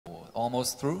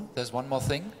almost through. There's one more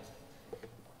thing,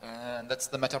 and that's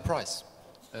the Meta Prize.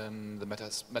 The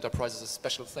Meta Prize is a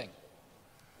special thing.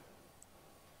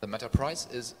 The Meta Prize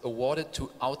is awarded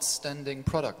to outstanding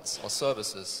products or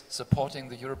services supporting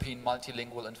the European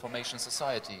Multilingual Information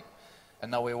Society.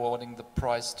 And now we're awarding the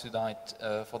prize tonight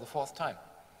for the 4th time.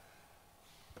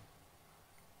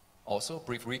 Also,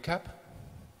 brief recap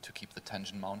to keep the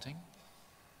tension mounting.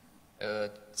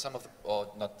 Some of the, or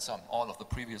not some, all of the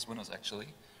previous winners actually,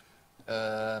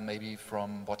 maybe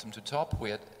from bottom to top. We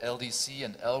had LDC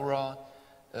and ELRA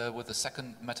with the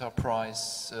 2nd Meta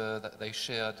Prize that they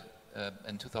shared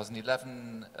in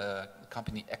 2011.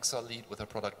 Company Exalead with her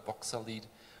product Voxalead,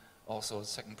 also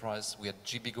 2nd prize. We had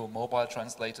GBGO mobile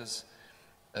translators,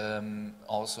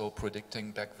 also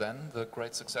predicting back then the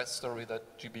great success story that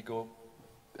GBGO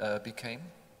became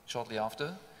shortly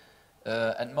after.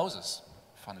 And Moses,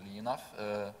 funnily enough,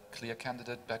 clear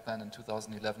candidate back then in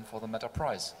 2011 for the Meta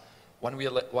Prize. 1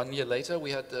 year later,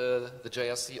 we had the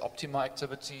JRC Optima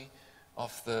activity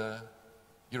of the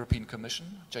European Commission,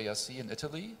 JRC in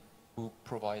Italy, who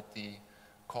provide the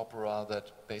corpora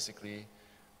that basically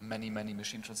many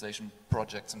machine translation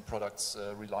projects and products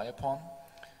rely upon.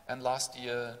 And last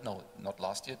year, no, not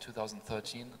last year,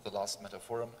 2013, the last Meta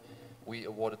Forum, we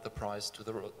awarded the prize to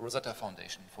the Rosetta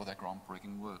Foundation for their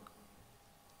groundbreaking work.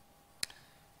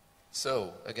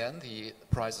 So, again, the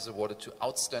prize is awarded to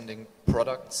outstanding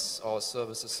products or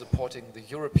services supporting the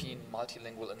European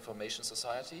Multilingual Information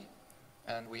Society.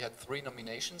 And we had 3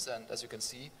 nominations, and as you can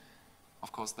see,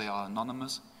 of course they are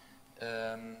anonymous.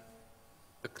 The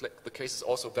case is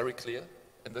also very clear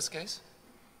in this case.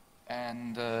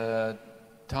 And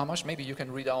Tamas, maybe you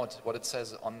can read out what it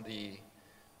says on the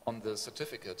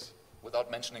certificate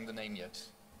without mentioning the name yet.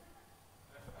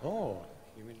 Oh,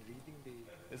 you mean reading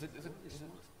the... Is it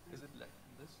like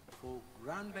this? For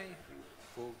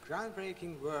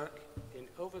groundbreaking work in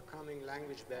overcoming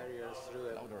language barriers through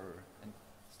a... Louder and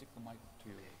stick the mic to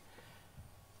you.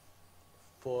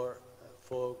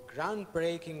 For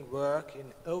groundbreaking work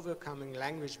in overcoming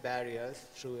language barriers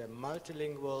through a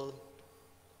multilingual,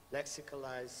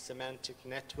 lexicalized semantic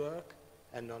network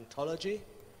and ontology,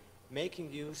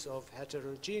 making use of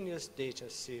heterogeneous data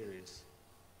services.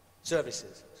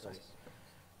 Sorry.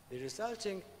 The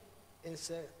resulting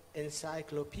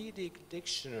encyclopedic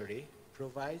dictionary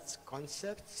provides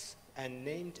concepts and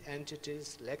named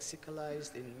entities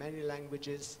lexicalized in many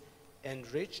languages,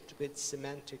 enriched with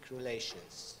semantic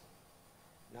relations.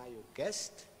 Now you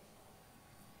guessed?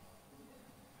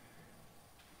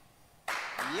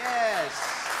 Yes!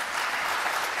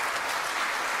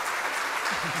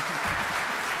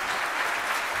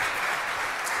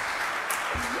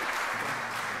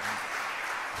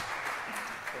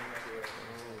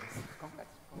 Congrats.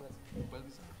 Well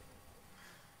deserved.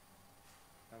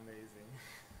 Amazing.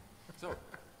 So,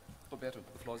 Roberto,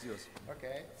 the floor is yours.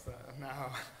 Okay, so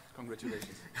now...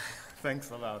 Congratulations.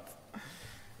 Thanks a lot.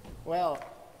 Well,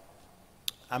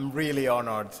 I'm really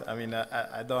honored. I mean,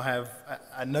 I don't have,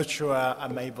 I'm not sure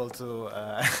I'm able to,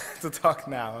 to talk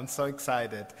now. I'm so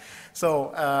excited.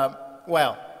 So,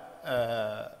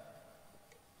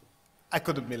 I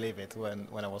couldn't believe it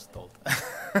when I was told.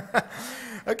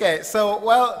 Okay, so,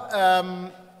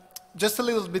 just a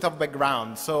little bit of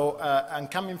background. So, I'm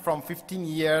coming from 15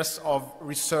 years of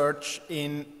research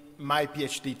in my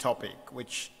PhD topic,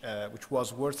 which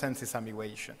was word sense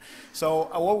disambiguation. So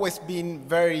I've always been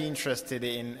very interested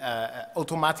in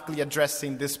automatically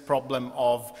addressing this problem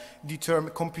of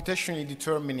computationally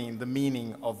determining the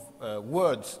meaning of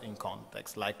words in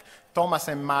context. Like Thomas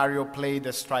and Mario played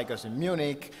as strikers in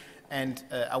Munich, and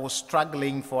I've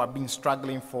been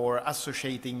struggling for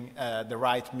associating the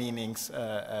right meanings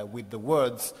with the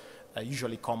words,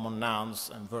 usually common nouns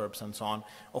and verbs and so on,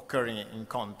 occurring in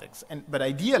context. But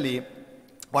ideally,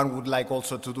 one would like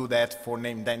also to do that for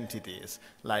named entities,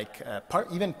 like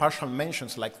even partial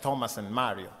mentions like Thomas and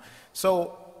Mario.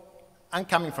 So I'm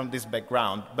coming from this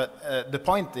background, but the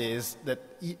point is that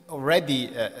already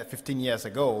 15 years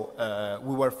ago,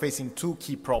 we were facing 2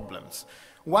 key problems.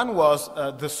 One was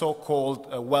the so-called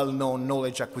well-known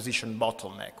knowledge acquisition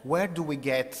bottleneck. Where do we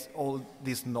get all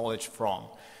this knowledge from?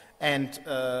 And,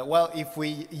 if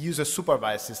we use a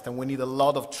supervised system, we need a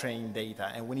lot of training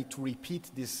data, and we need to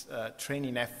repeat this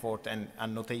training effort and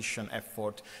annotation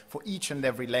effort for each and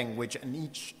every language and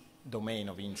each domain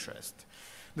of interest.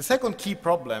 The second key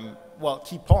point,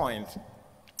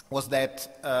 was that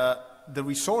the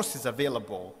resources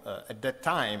available at that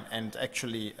time, and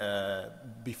actually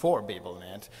before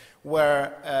BabelNet,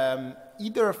 were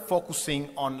either focusing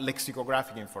on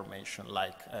lexicographic information,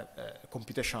 like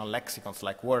computational lexicons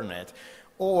like WordNet,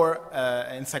 or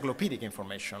encyclopedic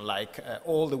information, like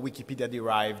all the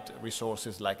Wikipedia-derived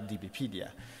resources like DBpedia.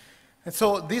 And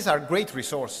so these are great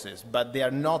resources, but they are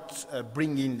not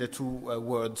bringing the two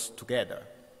worlds together.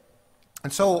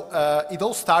 And so it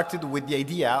all started with the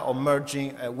idea of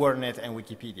merging WordNet and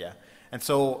Wikipedia. And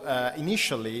so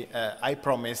initially, I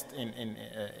promised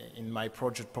in my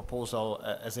project proposal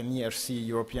as an ERC,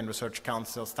 European Research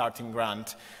Council starting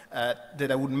grant, that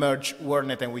I would merge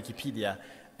WordNet and Wikipedia,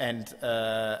 and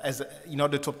in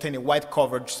order to obtain a wide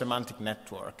coverage semantic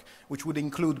network, which would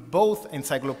include both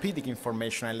encyclopedic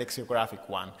information and lexicographic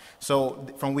one. So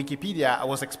from Wikipedia, I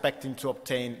was expecting to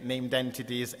obtain named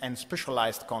entities and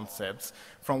specialized concepts.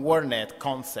 From WordNet,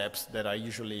 concepts that are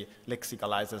usually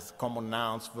lexicalized as common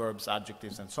nouns, verbs,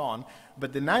 adjectives, and so on.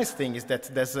 But the nice thing is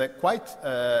that there's a quite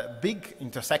big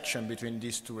intersection between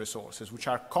these two resources, which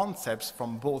are concepts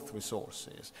from both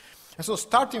resources. And so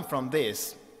starting from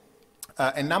this,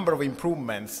 a number of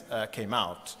improvements came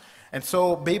out. And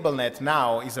so BabelNet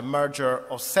now is a merger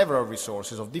of several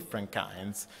resources of different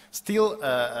kinds, still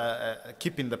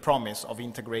keeping the promise of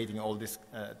integrating all these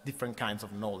different kinds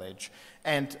of knowledge.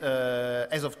 And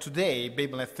as of today,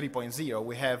 BabelNet 3.0,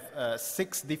 we have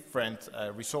 6 different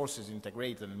resources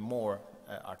integrated, and more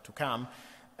are to come.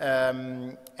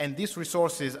 And these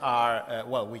resources are,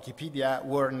 well, Wikipedia,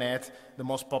 WordNet, the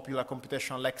most popular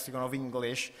computational lexicon of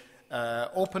English,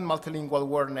 Open Multilingual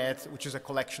WordNet, which is a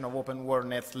collection of open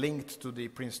WordNets linked to the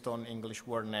Princeton English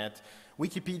WordNet,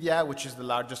 Wikipedia, which is the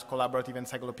largest collaborative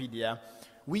encyclopedia,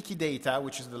 Wikidata,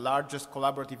 which is the largest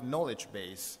collaborative knowledge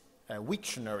base,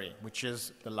 Wiktionary, which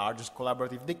is the largest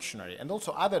collaborative dictionary, and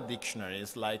also other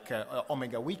dictionaries like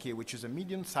Omega Wiki, which is a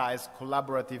medium-sized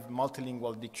collaborative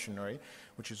multilingual dictionary,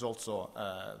 which is also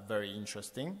very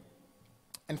interesting.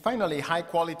 And finally,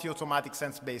 high-quality automatic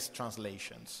sense-based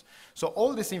translations. So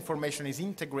all this information is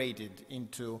integrated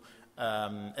into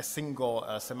a single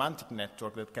semantic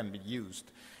network that can be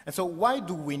used. And so why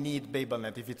do we need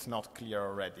BabelNet if it's not clear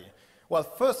already? Well,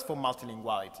 first for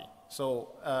multilinguality.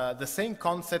 So the same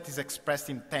concept is expressed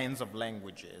in tens of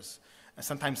languages,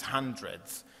 sometimes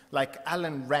hundreds, like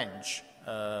Allen wrench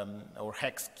or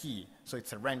hex key. So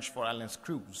it's a wrench for Allen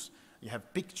screws. You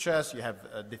have pictures, you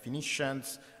have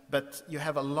definitions, but you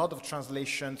have a lot of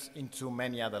translations into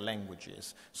many other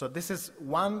languages. So this is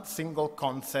one single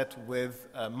concept with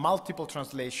multiple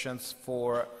translations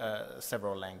for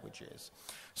several languages.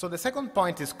 So the second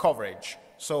point is coverage.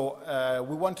 So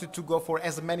we wanted to go for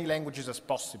as many languages as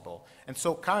possible. And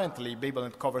so currently,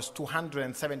 BabelNet covers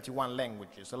 271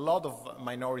 languages, a lot of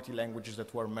minority languages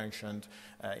that were mentioned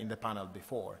in the panel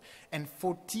before, and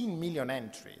 14 million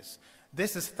entries.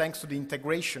 This is thanks to the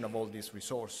integration of all these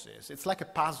resources. It's like a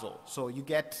puzzle, so you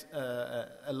get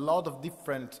a lot of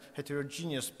different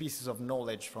heterogeneous pieces of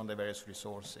knowledge from the various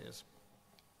resources.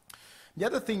 The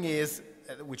other thing is,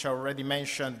 which I already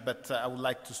mentioned, but I would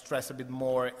like to stress a bit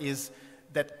more, is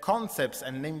that concepts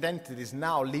and named entities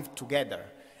now live together.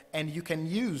 And you can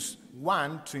use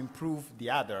one to improve the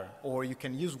other, or you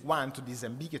can use one to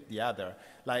disambiguate the other.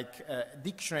 Like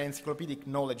dictionary encyclopedic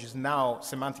knowledge is now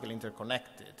semantically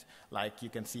interconnected. Like you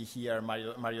can see here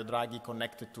Mario Draghi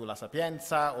connected to La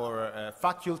Sapienza, or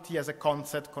faculty as a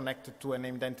concept connected to a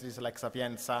named entity like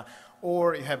Sapienza,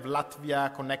 or you have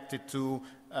Latvia connected to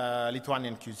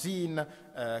Lithuanian cuisine,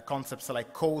 concepts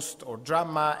like coast or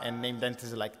drama, and named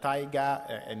entities like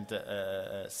taiga and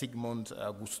Sigmund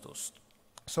Augustus.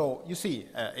 So you see,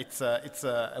 it's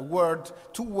a word,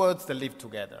 two words that live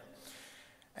together.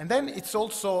 And then it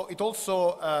also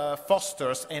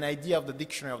fosters an idea of the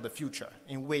dictionary of the future,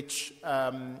 in which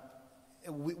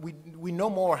we no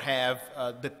more have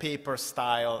the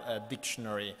paper-style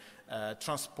dictionary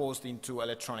transposed into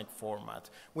electronic format.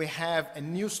 We have a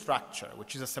new structure,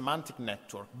 which is a semantic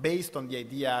network based on the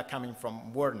idea coming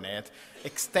from WordNet,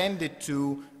 extended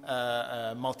to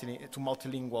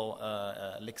multilingual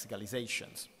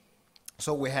lexicalizations.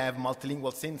 So we have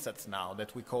multilingual synsets now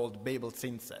that we call Babel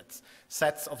synsets,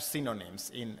 sets of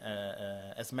synonyms in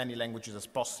as many languages as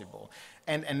possible.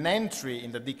 And an entry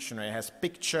in the dictionary has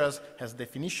pictures, has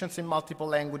definitions in multiple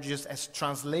languages, has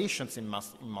translations in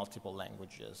multiple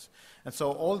languages. And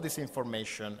so all this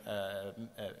information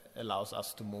allows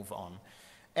us to move on.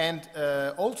 And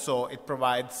also it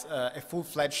provides a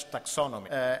full-fledged taxonomy.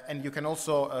 And you can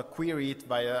also query it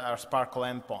via our Sparkle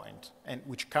endpoint, and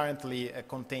which currently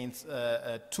contains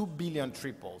 2 billion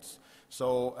triples.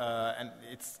 So, and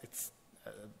it's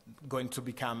going to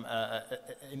become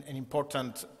an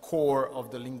important core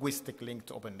of the linguistic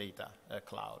linked open data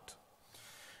cloud.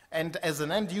 And as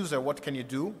an end user, what can you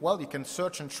do? Well, you can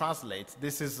search and translate.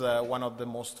 This is one of the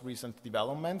most recent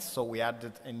developments. So we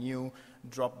added a new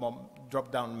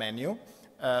drop-down menu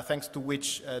thanks to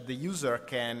which the user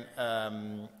can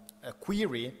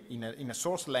query in a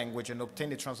source language and obtain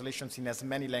the translations in as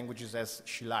many languages as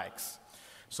she likes.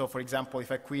 So, for example,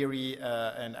 if I query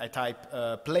and I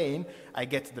type plane, I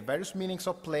get the various meanings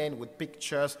of plane with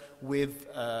pictures, with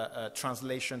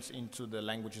translations into the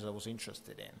languages I was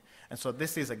interested in. And so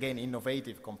this is, again,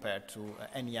 innovative compared to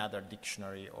any other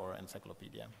dictionary or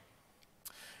encyclopedia.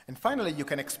 And finally, you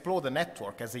can explore the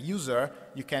network. As a user,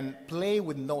 you can play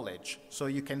with knowledge. So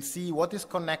you can see what is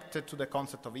connected to the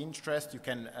concept of interest. You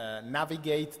can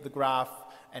navigate the graph,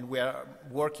 and we are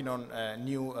working on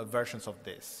new versions of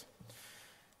this.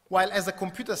 While as a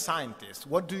computer scientist,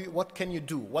 what can you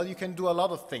do? Well, you can do a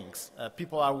lot of things.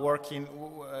 People are working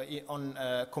on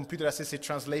computer-assisted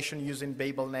translation using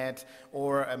BabelNet,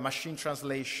 or machine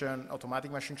translation,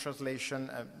 automatic machine translation,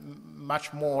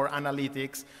 much more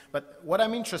analytics. But what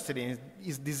I'm interested in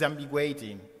is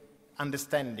disambiguating,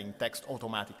 understanding text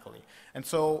automatically. And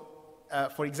so,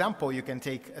 for example, you can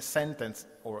take a sentence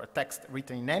or a text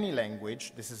written in any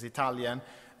language. This is Italian.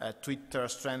 Twitter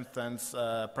strengthens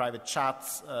private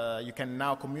chats. You can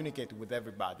now communicate with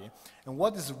everybody. And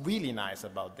what is really nice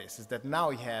about this is that now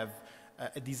you have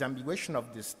a disambiguation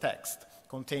of this text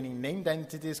containing named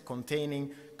entities,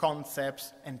 containing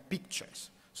concepts and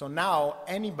pictures. So now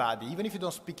anybody, even if you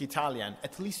don't speak Italian,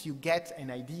 at least you get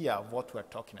an idea of what we're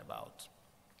talking about.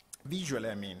 Visually,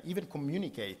 I mean, even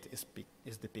communicate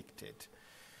is depicted.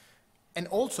 And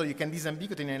also, you can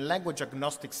disambiguate in a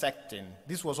language-agnostic setting.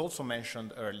 This was also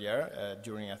mentioned earlier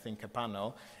during, I think, a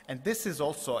panel. And this is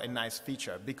also a nice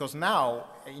feature, because now,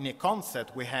 in a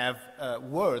concept, we have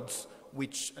words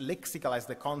which lexicalize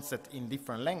the concept in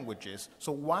different languages.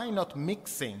 So why not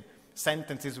mixing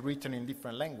sentences written in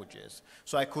different languages?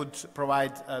 So I could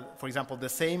provide, for example, the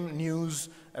same news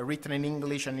written in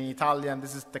English and in Italian.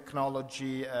 This is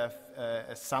technology,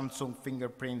 Samsung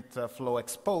fingerprint flow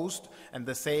exposed, and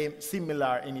the same,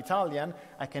 similar in Italian.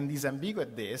 I can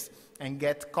disambiguate this and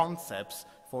get concepts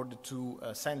for the two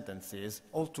sentences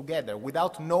all together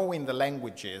without knowing the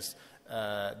languages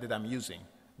that I'm using,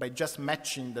 by just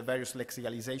matching the various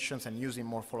lexicalizations and using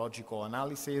morphological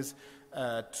analysis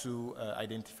to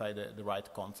identify the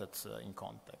right concepts in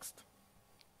context.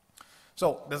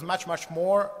 So there's much, much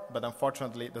more, but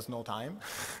unfortunately there's no time.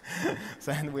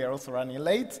 So, and we are also running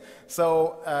late.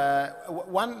 So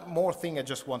one more thing I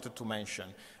just wanted to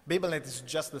mention. BabelNet is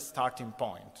just the starting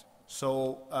point.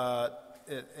 So,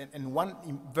 and one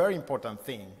very important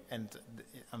thing, and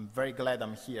I'm very glad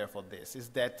I'm here for this, is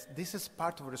that this is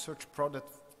part of a research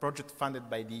project funded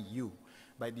by the EU,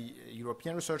 by the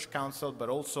European Research Council, but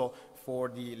also for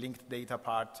the linked data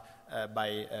part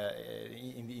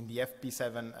in the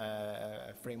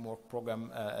FP7 framework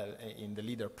program in the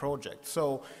LEADER project.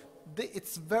 So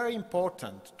it's very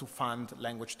important to fund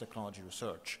language technology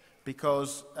research,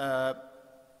 because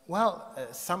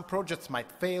some projects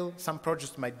might fail, some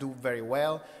projects might do very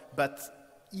well, but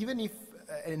even if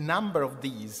a number of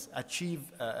these achieve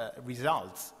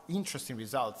results, interesting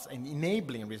results, and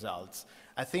enabling results,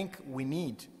 I think we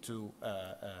need to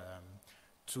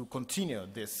continue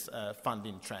this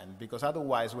funding trend, because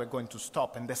otherwise we're going to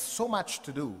stop, and there's so much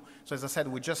to do. So as I said,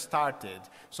 we just started,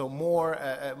 so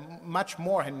much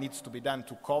more needs to be done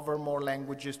to cover more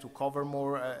languages, to cover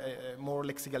more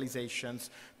lexicalizations,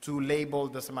 to label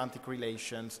the semantic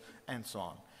relations, and so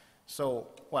on. So,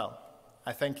 well,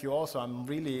 I thank you also. I'm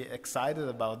really excited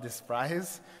about this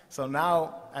prize. So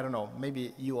now, I don't know,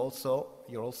 maybe you're also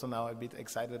now a bit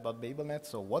excited about BabelNet.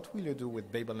 So what will you do with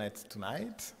BabelNet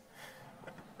tonight?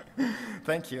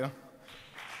 Thank you.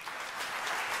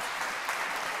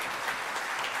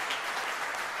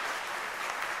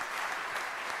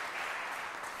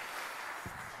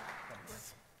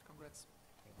 Congrats.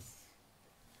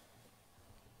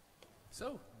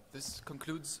 So, this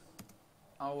concludes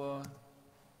our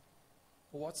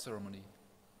award ceremony.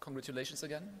 Congratulations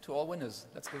again to all winners.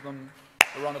 Let's give them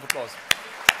a round of applause.